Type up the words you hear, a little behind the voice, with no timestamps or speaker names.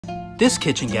This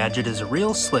kitchen gadget is a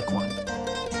real slick one.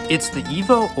 It's the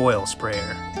Evo Oil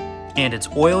Sprayer, and it's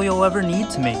oil you'll ever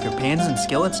need to make your pans and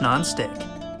skillets non-stick.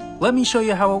 Let me show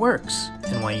you how it works,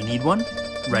 and why you need one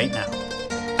right now.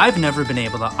 I've never been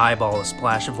able to eyeball a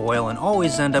splash of oil and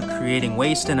always end up creating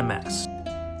waste and a mess.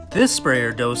 This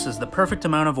sprayer doses the perfect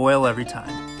amount of oil every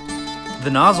time. The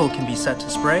nozzle can be set to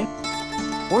spray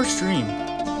or stream,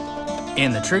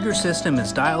 and the trigger system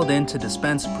is dialed in to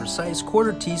dispense a precise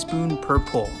 1/4 teaspoon per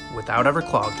pull without ever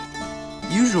clogging.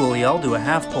 Usually I'll do a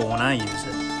half pull when I use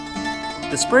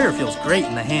it. The sprayer feels great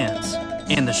in the hands,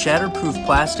 and the shatterproof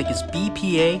plastic is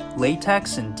BPA,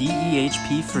 latex, and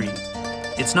DEHP free.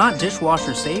 It's not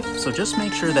dishwasher safe, so just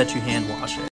make sure that you hand wash it.